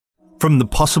From the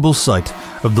possible site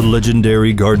of the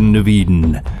legendary Garden of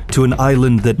Eden to an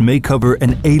island that may cover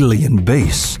an alien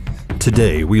base,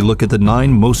 today we look at the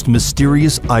 9 most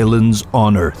mysterious islands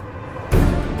on Earth.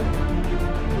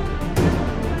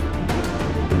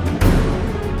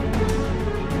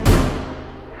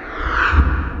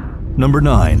 Number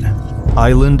 9.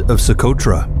 Island of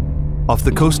Socotra. Off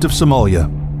the coast of Somalia,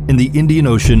 in the Indian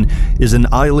Ocean, is an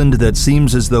island that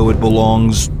seems as though it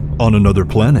belongs on another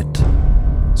planet.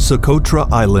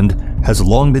 Socotra Island has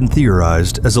long been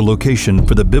theorized as a location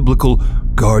for the biblical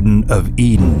Garden of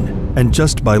Eden, and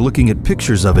just by looking at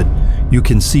pictures of it, you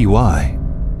can see why.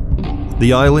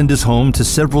 The island is home to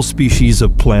several species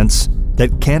of plants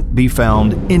that can't be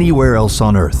found anywhere else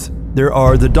on Earth. There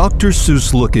are the Dr.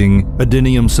 Seuss-looking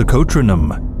Adenium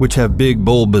socotranum, which have big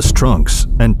bulbous trunks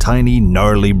and tiny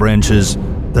gnarly branches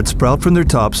that sprout from their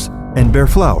tops and bear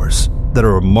flowers that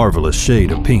are a marvelous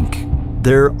shade of pink.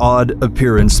 Their odd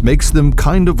appearance makes them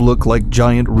kind of look like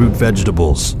giant root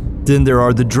vegetables. Then there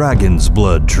are the dragon's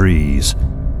blood trees,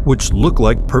 which look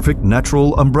like perfect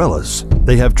natural umbrellas.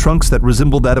 They have trunks that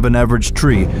resemble that of an average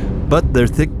tree, but their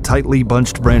thick, tightly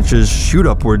bunched branches shoot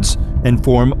upwards and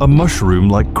form a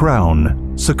mushroom-like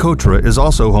crown. Socotra is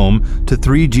also home to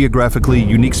 3 geographically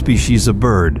unique species of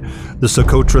bird: the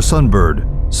Socotra sunbird,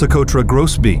 Socotra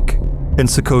grosbeak, and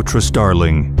Socotra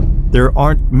starling. There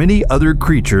aren't many other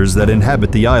creatures that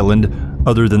inhabit the island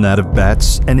other than that of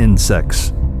bats and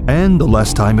insects. And the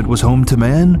last time it was home to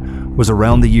man was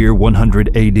around the year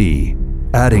 100 AD.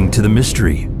 Adding to the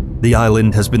mystery, the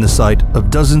island has been the site of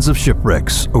dozens of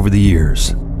shipwrecks over the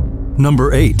years.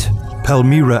 Number 8.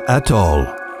 Palmyra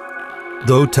Atoll.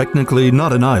 Though technically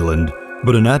not an island,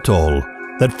 but an atoll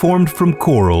that formed from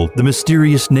coral, the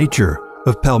mysterious nature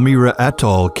of Palmyra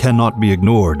Atoll cannot be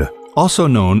ignored. Also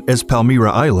known as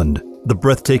Palmyra Island, the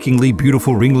breathtakingly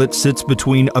beautiful ringlet sits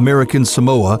between American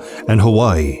Samoa and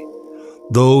Hawaii.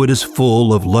 Though it is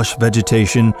full of lush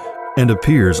vegetation and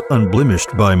appears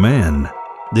unblemished by man,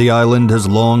 the island has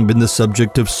long been the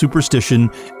subject of superstition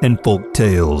and folk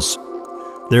tales.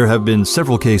 There have been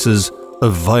several cases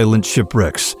of violent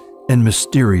shipwrecks and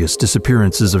mysterious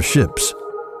disappearances of ships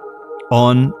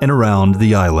on and around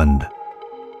the island.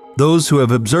 Those who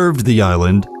have observed the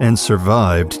island and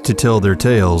survived to tell their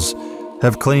tales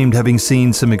have claimed having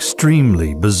seen some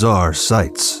extremely bizarre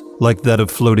sights, like that of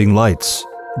floating lights,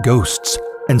 ghosts,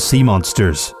 and sea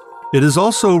monsters. It is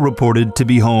also reported to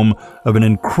be home of an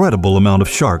incredible amount of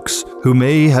sharks who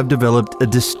may have developed a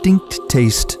distinct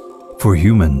taste for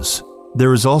humans.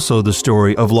 There is also the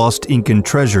story of lost Incan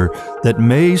treasure that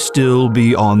may still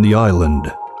be on the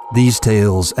island. These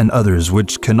tales and others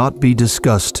which cannot be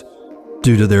discussed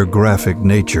due to their graphic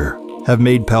nature have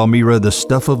made Palmyra the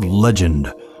stuff of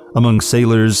legend among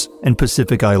sailors and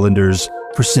Pacific Islanders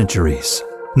for centuries.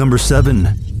 Number 7.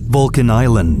 Vulcan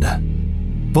Island.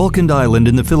 Vulcan Island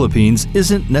in the Philippines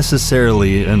isn't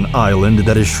necessarily an island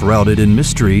that is shrouded in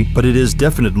mystery, but it is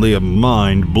definitely a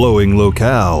mind-blowing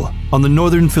locale. On the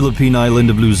northern Philippine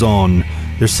island of Luzon,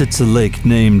 there sits a lake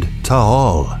named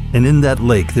Taal, and in that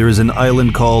lake there is an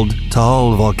island called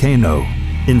Taal Volcano.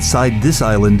 Inside this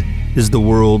island is the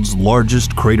world's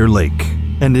largest crater lake,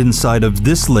 and inside of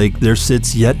this lake there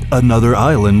sits yet another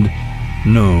island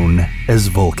known as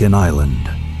Vulcan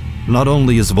Island. Not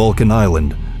only is Vulcan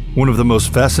Island one of the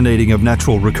most fascinating of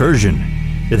natural recursion,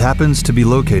 it happens to be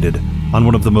located on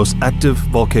one of the most active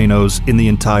volcanoes in the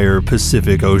entire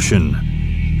Pacific Ocean.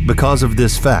 Because of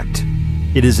this fact,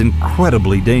 it is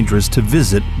incredibly dangerous to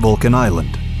visit Vulcan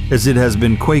Island, as it has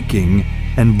been quaking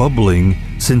and bubbling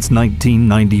since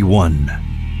 1991.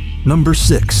 Number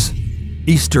 6.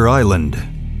 Easter Island.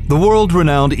 The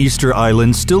world-renowned Easter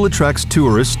Island still attracts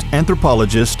tourists,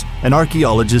 anthropologists, and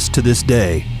archaeologists to this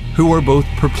day, who are both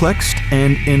perplexed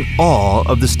and in awe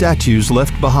of the statues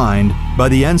left behind by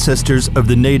the ancestors of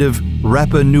the native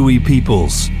Rapa Nui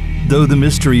peoples. Though the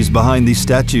mysteries behind these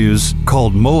statues,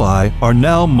 called moai, are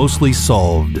now mostly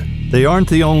solved, they aren't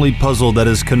the only puzzle that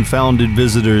has confounded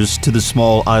visitors to the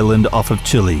small island off of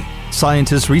Chile.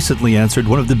 Scientists recently answered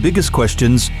one of the biggest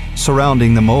questions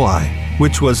surrounding the moai,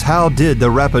 which was how did the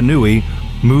Rapa Nui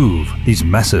move these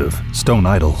massive stone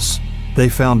idols? They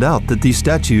found out that these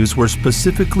statues were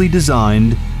specifically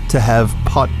designed to have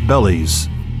pot bellies,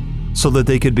 so that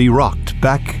they could be rocked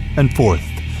back and forth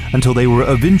until they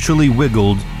were eventually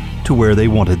wiggled to where they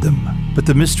wanted them. But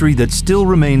the mystery that still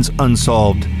remains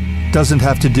unsolved doesn't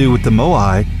have to do with the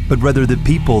moai, but rather the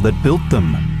people that built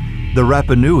them. The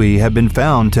Rapa Nui have been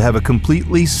found to have a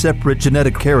completely separate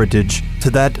genetic heritage to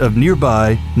that of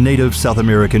nearby native South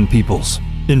American peoples.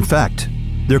 In fact,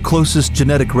 their closest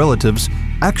genetic relatives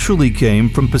actually came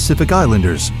from Pacific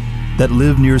Islanders that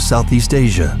live near Southeast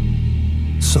Asia.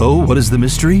 So, what is the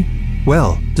mystery?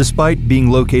 Well, despite being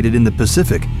located in the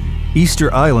Pacific,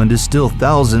 Easter Island is still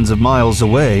thousands of miles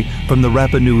away from the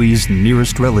Rapa Nui's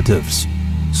nearest relatives.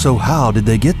 So how did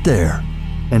they get there?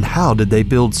 And how did they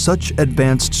build such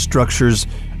advanced structures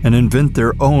and invent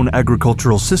their own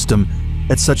agricultural system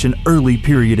at such an early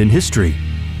period in history,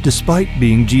 despite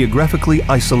being geographically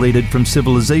isolated from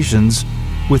civilizations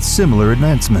with similar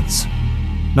advancements?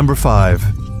 Number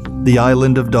 5. The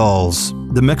Island of Dolls.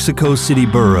 The Mexico City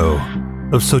borough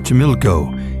of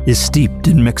Xochimilco is steeped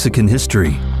in Mexican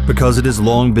history because it has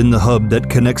long been the hub that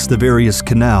connects the various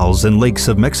canals and lakes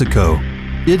of Mexico.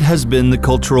 It has been the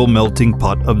cultural melting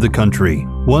pot of the country.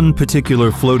 One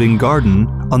particular floating garden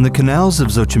on the canals of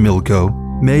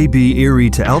Xochimilco may be eerie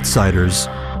to outsiders,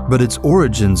 but its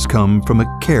origins come from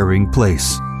a caring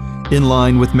place, in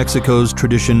line with Mexico's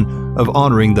tradition of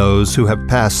honoring those who have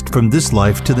passed from this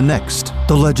life to the next.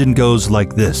 The legend goes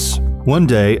like this. One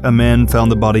day, a man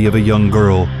found the body of a young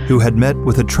girl who had met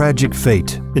with a tragic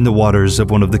fate in the waters of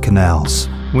one of the canals.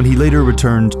 When he later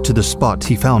returned to the spot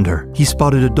he found her, he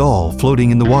spotted a doll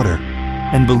floating in the water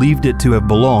and believed it to have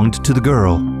belonged to the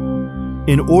girl.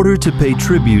 In order to pay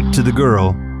tribute to the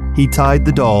girl, he tied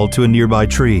the doll to a nearby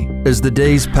tree. As the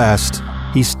days passed,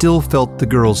 he still felt the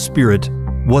girl's spirit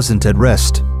wasn't at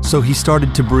rest, so he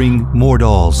started to bring more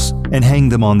dolls and hang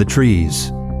them on the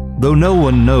trees. Though no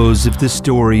one knows if this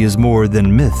story is more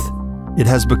than myth, it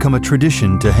has become a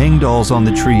tradition to hang dolls on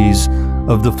the trees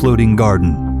of the floating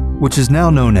garden, which is now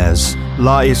known as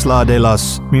La Isla de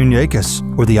las Muñecas,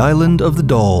 or the Island of the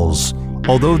Dolls.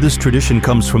 Although this tradition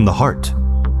comes from the heart,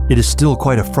 it is still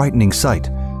quite a frightening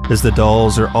sight, as the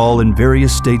dolls are all in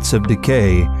various states of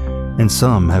decay, and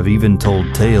some have even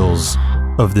told tales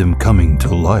of them coming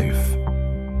to life.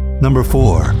 Number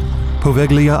 4.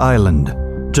 Poveglia Island.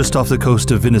 Just off the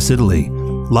coast of Venice, Italy,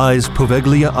 lies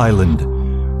Poveglia Island,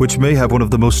 which may have one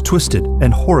of the most twisted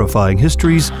and horrifying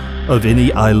histories of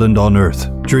any island on Earth.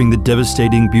 During the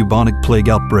devastating bubonic plague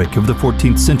outbreak of the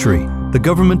 14th century, the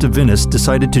government of Venice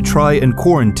decided to try and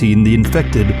quarantine the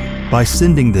infected by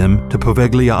sending them to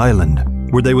Poveglia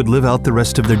Island, where they would live out the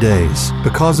rest of their days.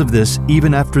 Because of this,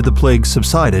 even after the plague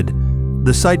subsided,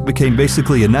 the site became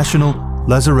basically a national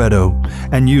lazaretto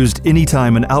and used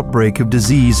anytime an outbreak of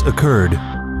disease occurred.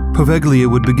 Poveglia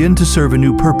would begin to serve a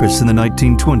new purpose in the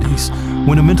 1920s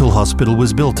when a mental hospital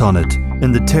was built on it,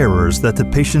 and the terrors that the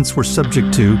patients were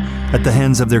subject to at the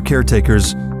hands of their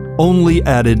caretakers only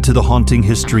added to the haunting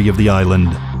history of the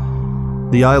island.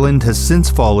 The island has since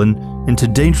fallen into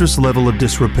dangerous level of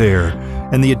disrepair,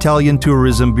 and the Italian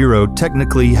Tourism Bureau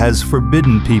technically has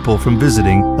forbidden people from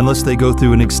visiting unless they go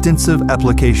through an extensive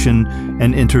application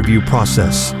and interview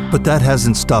process. But that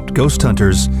hasn't stopped ghost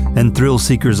hunters and thrill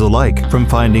seekers alike from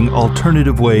finding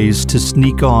alternative ways to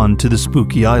sneak on to the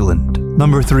spooky island.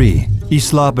 Number 3.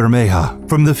 Isla Bermeja.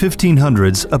 From the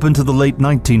 1500s up until the late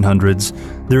 1900s,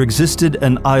 there existed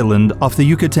an island off the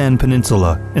Yucatan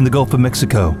Peninsula in the Gulf of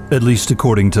Mexico. At least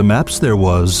according to maps there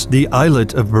was. The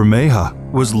islet of Bermeja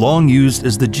was long used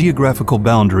as the geographical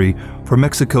boundary for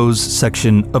Mexico's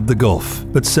section of the Gulf.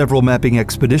 But several mapping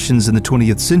expeditions in the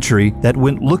 20th century that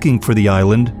went looking for the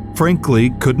island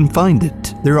frankly couldn't find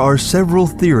it. There are several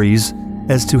theories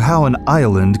as to how an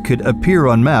island could appear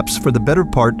on maps for the better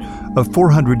part of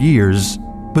 400 years,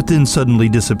 but then suddenly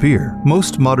disappear.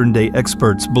 Most modern-day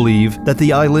experts believe that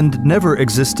the island never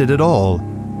existed at all,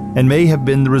 and may have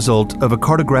been the result of a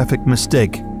cartographic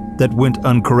mistake that went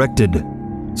uncorrected.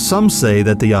 Some say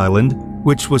that the island,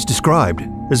 which was described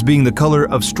as being the color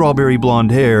of strawberry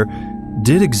blonde hair,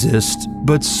 did exist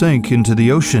but sank into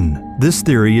the ocean. This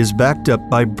theory is backed up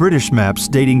by British maps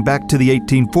dating back to the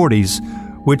 1840s,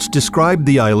 which described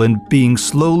the island being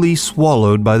slowly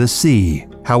swallowed by the sea.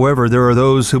 However, there are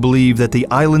those who believe that the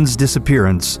island's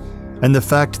disappearance and the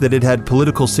fact that it had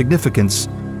political significance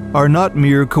are not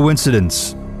mere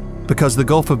coincidence, because the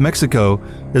Gulf of Mexico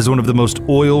is one of the most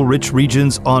oil-rich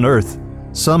regions on Earth.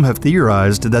 Some have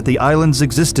theorized that the island's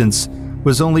existence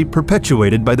was only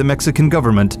perpetuated by the Mexican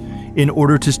government in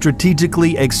order to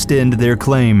strategically extend their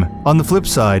claim. On the flip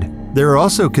side, there are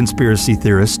also conspiracy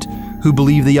theorists who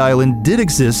believe the island did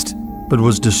exist but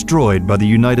was destroyed by the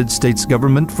United States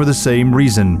government for the same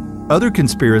reason. Other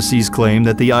conspiracies claim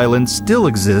that the island still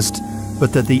exists,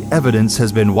 but that the evidence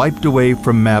has been wiped away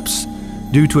from maps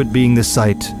due to it being the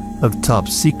site of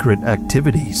top-secret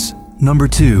activities. Number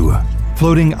 2.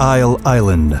 Floating Isle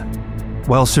Island.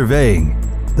 While surveying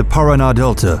the Paraná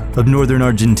Delta of northern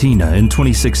Argentina in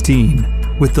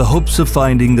 2016, with the hopes of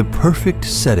finding the perfect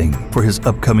setting for his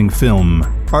upcoming film,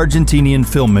 Argentinian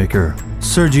filmmaker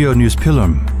Sergio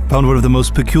Newspilum found one of the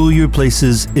most peculiar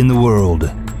places in the world.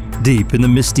 Deep in the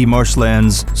misty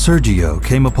marshlands, Sergio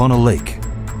came upon a lake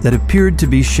that appeared to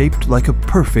be shaped like a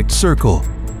perfect circle.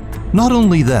 Not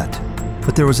only that,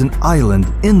 but there was an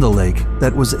island in the lake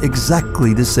that was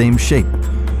exactly the same shape,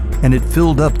 and it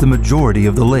filled up the majority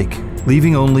of the lake,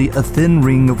 leaving only a thin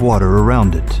ring of water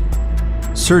around it.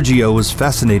 Sergio was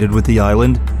fascinated with the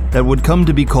island that would come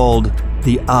to be called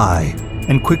the Eye,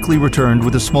 and quickly returned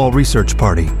with a small research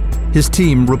party. His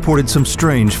team reported some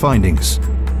strange findings.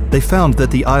 They found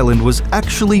that the island was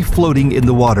actually floating in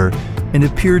the water and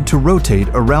appeared to rotate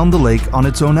around the lake on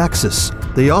its own axis.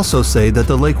 They also say that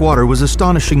the lake water was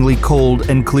astonishingly cold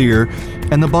and clear,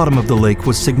 and the bottom of the lake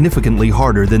was significantly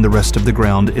harder than the rest of the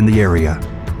ground in the area.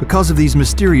 Because of these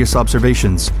mysterious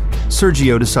observations,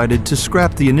 Sergio decided to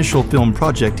scrap the initial film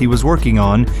project he was working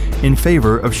on in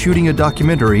favor of shooting a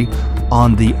documentary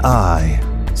on the Eye.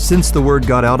 Since the word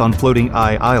got out on Floating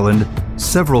Eye Island,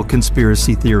 several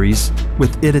conspiracy theories,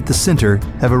 with it at the center,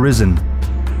 have arisen.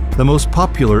 The most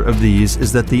popular of these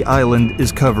is that the island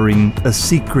is covering a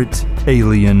secret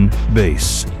alien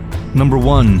base. Number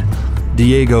 1.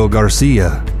 Diego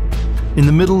Garcia. In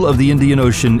the middle of the Indian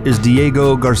Ocean is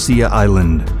Diego Garcia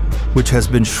Island, which has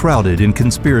been shrouded in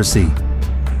conspiracy.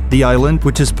 The island,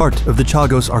 which is part of the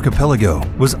Chagos archipelago,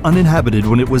 was uninhabited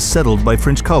when it was settled by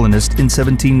French colonists in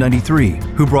 1793,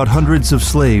 who brought hundreds of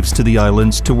slaves to the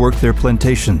islands to work their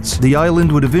plantations. The island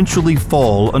would eventually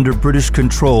fall under British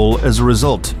control as a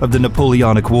result of the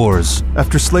Napoleonic Wars.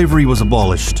 After slavery was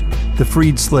abolished, the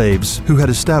freed slaves, who had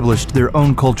established their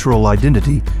own cultural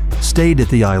identity, stayed at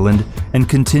the island and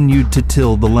continued to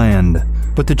till the land.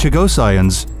 But the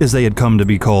Chagosians, as they had come to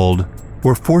be called,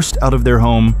 were forced out of their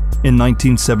home in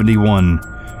 1971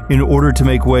 in order to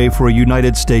make way for a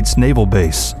United States naval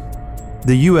base.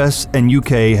 The US and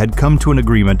UK had come to an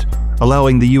agreement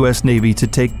allowing the US Navy to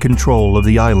take control of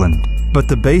the island. But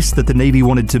the base that the Navy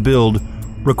wanted to build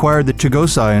required the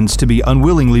Chagosians to be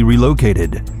unwillingly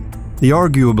relocated. The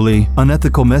arguably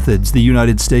unethical methods the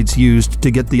United States used to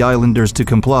get the islanders to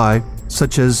comply,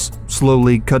 such as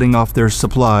slowly cutting off their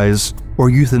supplies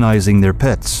or euthanizing their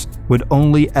pets, would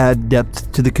only add depth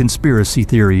to the conspiracy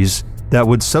theories that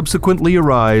would subsequently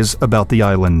arise about the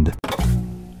island.